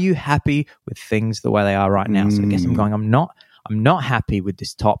 Are you happy with things the way they are right now? So I guess I'm not happy with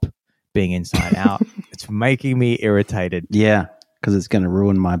this top being inside out. It's making me irritated. Yeah, because it's going to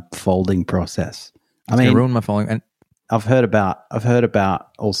ruin my folding process. It's going to ruin my folding. And I've heard about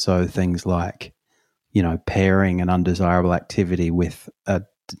also things like, pairing an undesirable activity with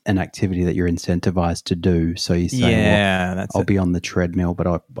an activity that you're incentivized to do. So you say, I'll be on the treadmill,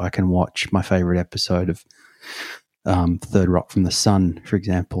 but I can watch my favorite episode of Third Rock from the Sun, for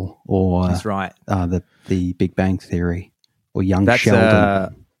example, or that's right. The Big Bang Theory, or Young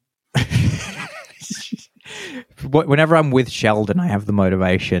Sheldon. Whenever I'm with Sheldon, I have the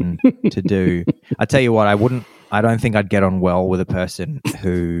motivation to do. I tell you what, I don't think I'd get on well with a person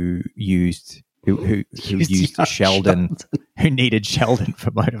who used Sheldon, who needed Sheldon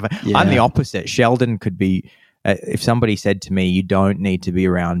for motivation. Yeah. I'm the opposite. Sheldon could be, if somebody said to me, "You don't need to be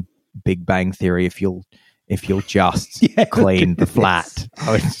around Big Bang Theory if you'll just clean the flat."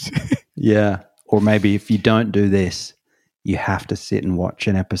 Yeah, or maybe if you don't do this, you have to sit and watch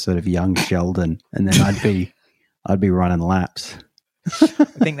an episode of Young Sheldon, and then I'd be running laps. I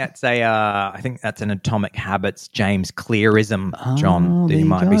think that's an Atomic Habits James Clearism, John, that you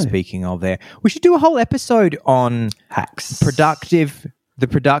might be speaking of there. We should do a whole episode on hacks, the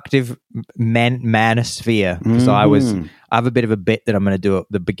productive manosphere, because I have a bit of a bit that I'm going to do at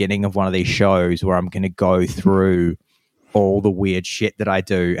the beginning of one of these shows where I'm going to go through all the weird shit that I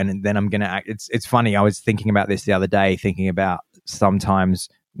do, and then I'm going to act. It's funny. I was thinking about this the other day, thinking about sometimes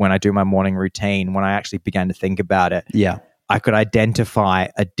when I do my morning routine, when I actually began to think about it. Yeah. I could identify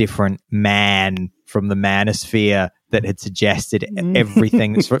a different man from the manosphere that had suggested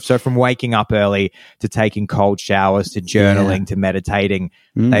everything. So from waking up early to taking cold showers to journaling to meditating,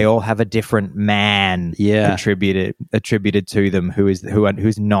 they all have a different man attributed to them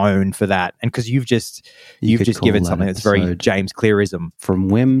who's known for that. And because you've just given something that's very James Clearism. From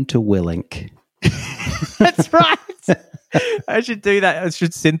whim to willink. That's right. I should do that. I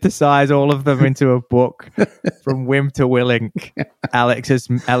should synthesize all of them into a book. From whim to willink,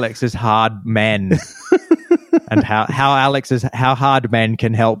 Alex's hard men, and how hard men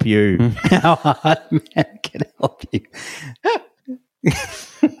can help you. How hard men can help you.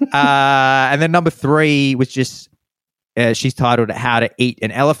 And then number 3 was just she's titled "How to Eat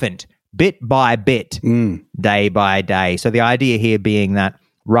an Elephant Bit by Bit, Day by Day." So the idea here being that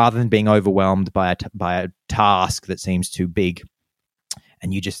rather than being overwhelmed by a task that seems too big,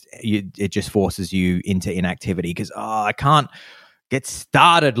 and it just forces you into inactivity because I can't get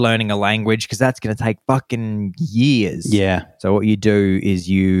started learning a language because that's going to take fucking years. Yeah. So what you do is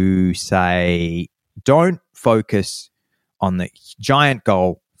you say, don't focus on the giant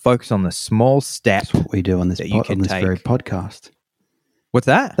goal, focus on the small step. That's what we do on this very podcast. What's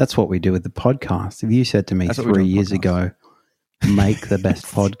that? That's what we do with the podcast. If you said to me 3 years ago, make the best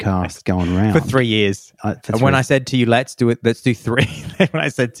podcast going around. For 3 years. When I said to you, let's do 3. When I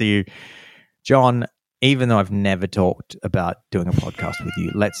said to you, John, even though I've never talked about doing a podcast with you,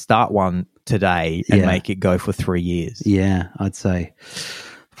 let's start one today and make it go for 3 years. Yeah, I'd say,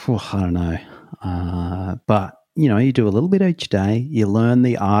 I don't know. But, you do a little bit each day. You learn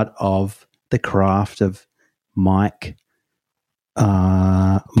the art of the craft of mic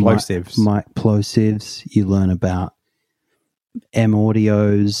plosives. Mic plosives. You learn about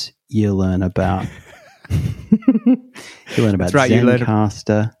M-audios. You learn about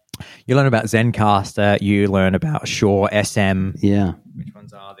Zencaster. You learn about Zencaster. You learn about Shure SM. Yeah. Which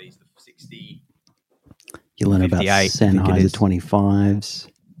ones are these? The 60. You learn about Sennheiser 25s.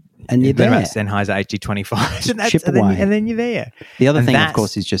 And you're there. Learn about Sennheiser HD25s. Chip away. And then you're there. The other thing, of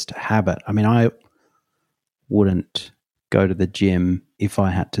course, is just habit. I mean, I wouldn't go to the gym if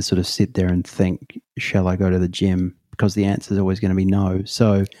I had to sort of sit there and think, shall I go to the gym? Because the answer is always going to be no.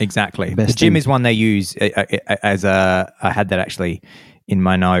 So exactly. The gym is one they use as I had that actually in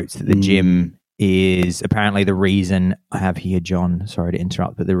my notes. That the gym is apparently the reason I have here, John. Sorry to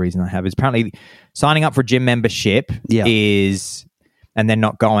interrupt, but the reason I have is apparently signing up for a gym membership is, and then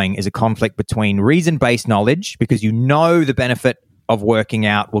not going, is a conflict between reason-based knowledge, because you know the benefit of working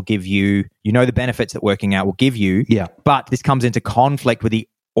out will give you, the benefits that working out will give you. Yeah. But this comes into conflict with the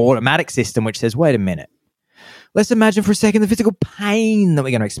automatic system, which says, wait a minute. Let's imagine for a second the physical pain that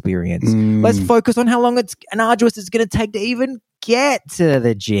we're going to experience. Let's focus on how long and arduous it's going to take to even get to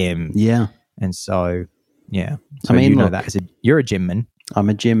the gym. Yeah. And so, yeah. So I mean, you're a gym man. I'm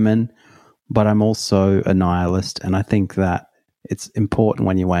a gym man, but I'm also a nihilist. And I think that it's important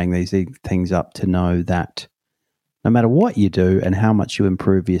when you're weighing these things up to know that no matter what you do and how much you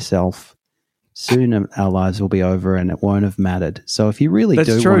improve yourself, soon our lives will be over and it won't have mattered. So if you really want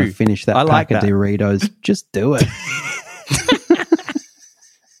to finish that pack of Doritos, just do it.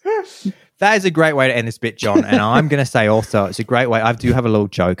 That is a great way to end this bit, John. And I'm going to say also, it's a great way. I do have a little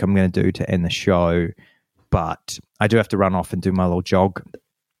joke I'm going to do to end the show, but I do have to run off and do my little jog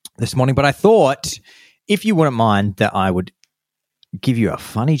this morning. But I thought, if you wouldn't mind, that I would give you a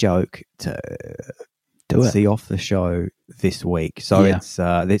funny joke to see off the show this week. So it's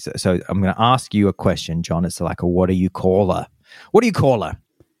So I'm going to ask you a question, John. It's like a "What do you call her?" What do you call her?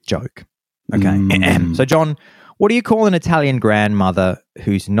 Joke. Okay. So, John, what do you call an Italian grandmother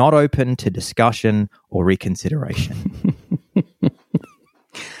who's not open to discussion or reconsideration?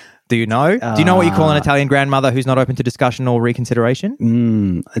 Do you know? Do you know what you call an Italian grandmother who's not open to discussion or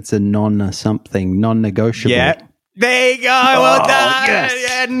reconsideration? It's a non-negotiable. Yeah. There you go. Well done.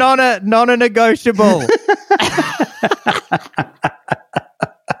 Yes. Yeah, non-negotiable.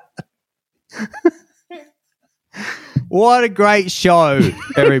 What a great show,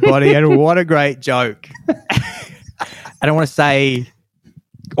 everybody, and what a great joke. And I want to say,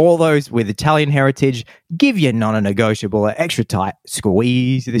 all those with Italian heritage, give your non-negotiable an extra tight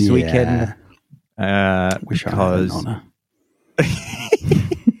squeeze this weekend. Wish I had a nonna.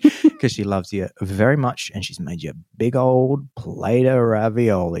 Because she loves you very much and she's made you a big old plate of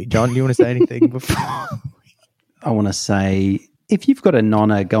ravioli. John, do you want to say anything before? I want to say, if you've got a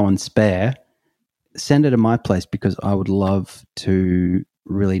nonna going spare, send it to my place because I would love to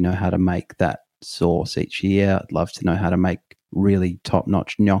really know how to make that sauce each year. I'd love to know how to make really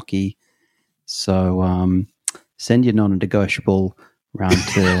top-notch gnocchi. So send your non-negotiable round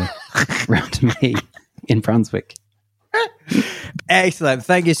to me in Brunswick. Excellent.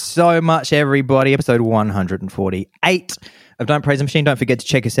 Thank you so much, everybody. Episode 148 of Don't Praise the Machine. Don't forget to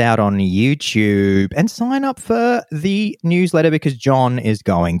check us out on YouTube and sign up for the newsletter because John is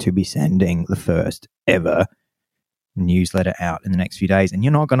going to be sending the first ever newsletter out in the next few days. And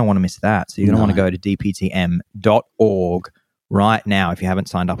you're not going to want to miss that. So you're going to want to go to dptm.org right now if you haven't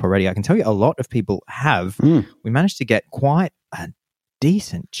signed up already. I can tell you a lot of people have. We managed to get quite a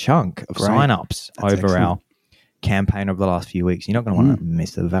decent chunk of sign-ups over our campaign over the last few weeks. You're not going to want to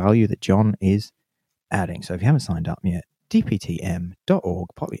miss the value that John is adding. So if you haven't signed up yet, dptm.org,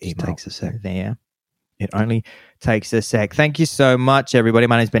 pop your email. Takes a sec. There. It only takes a sec. Thank you so much, everybody.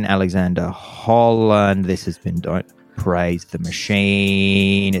 My name's been Alexander Holland. This has been Don't Praise the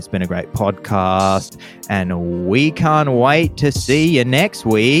Machine. It's been a great podcast, and we can't wait to see you next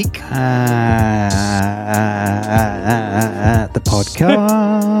week. The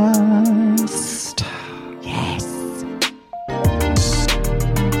podcast.